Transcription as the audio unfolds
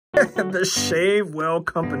The Shave Well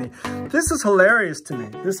Company. This is hilarious to me.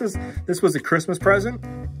 This was a Christmas present,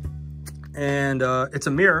 and it's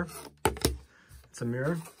a mirror. It's a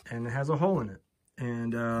mirror, and it has a hole in it.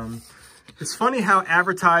 And it's funny how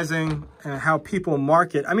advertising and how people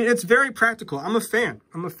market. I mean, it's very practical. I'm a fan,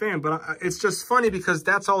 but it's just funny because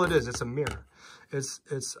that's all it is. It's a mirror. It's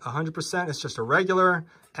 100%. It's just a regular,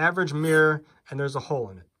 average mirror, and there's a hole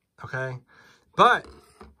in it, okay? But,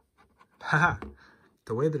 haha,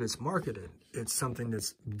 the way that it's marketed, it's something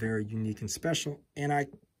that's very unique and special, and I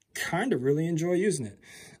kind of really enjoy using it.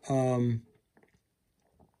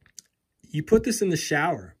 You put this in the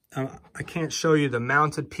shower. I can't show you the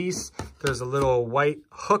mounted piece. There's a little white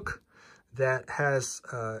hook that has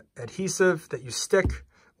adhesive that you stick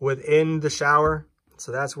within the shower.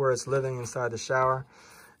 So that's where it's living, inside the shower.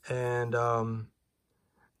 And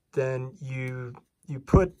then you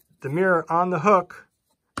put the mirror on the hook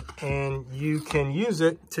and you can use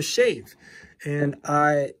it to shave. And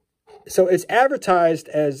so it's advertised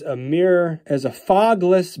as a mirror, as a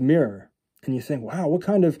fogless mirror. And you think, wow, what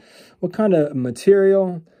kind of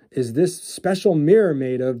material is this special mirror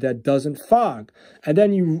made of that doesn't fog? And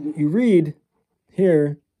then you read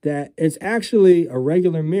here that it's actually a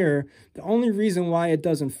regular mirror. The only reason why it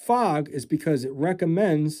doesn't fog is because it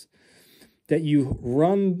recommends that you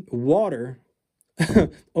run water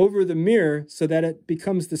over the mirror so that it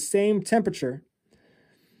becomes the same temperature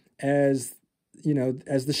as, you know,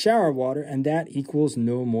 as the shower water, and that equals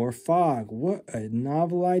no more fog. What a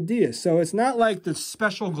novel idea. So it's not like the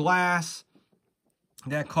special glass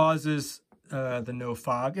that causes the no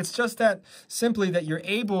fog. It's just that simply that you're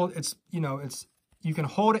able, you can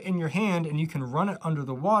hold it in your hand and you can run it under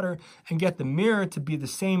the water and get the mirror to be the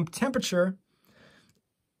same temperature,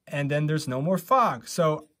 and then there's no more fog.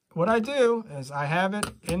 So what I do is I have it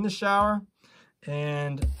in the shower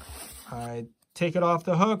and I take it off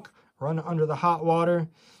the hook, run it under the hot water,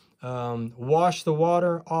 wash the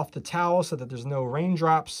water off the towel so that there's no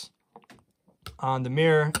raindrops on the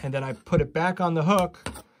mirror, and then I put it back on the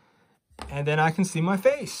hook, and then I can see my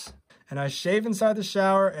face. And I shave inside the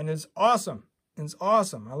shower, and it's awesome. It's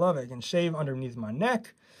awesome. I love it. I can shave underneath my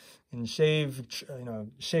neck and shave,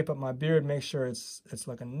 shape up my beard, make sure it's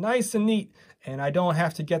looking nice and neat, and I don't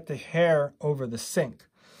have to get the hair over the sink.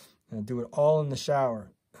 I do it all in the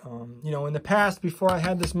shower. In the past, before I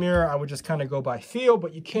had this mirror, I would just kind of go by feel,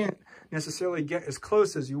 but you can't necessarily get as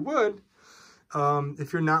close as you would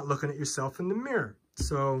if you're not looking at yourself in the mirror.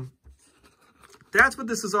 So that's what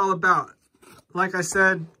this is all about. Like I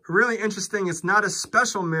said, really interesting. It's not a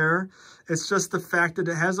special mirror. It's just the fact that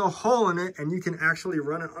it has a hole in it and you can actually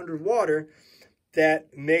run it underwater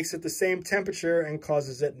that makes it the same temperature and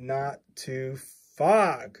causes it not to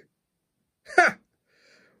fog. Ha!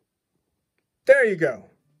 There you go.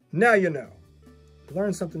 Now you know.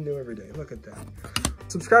 Learn something new every day. Look at that.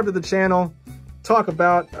 Subscribe to the channel. Talk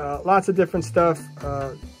about lots of different stuff.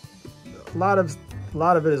 A lot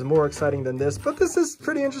of it is more exciting than this, but this is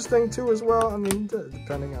pretty interesting too as well. I mean,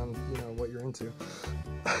 depending on what you're into.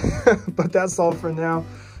 But that's all for now.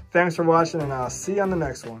 Thanks for watching, and I'll see you on the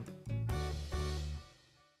next one.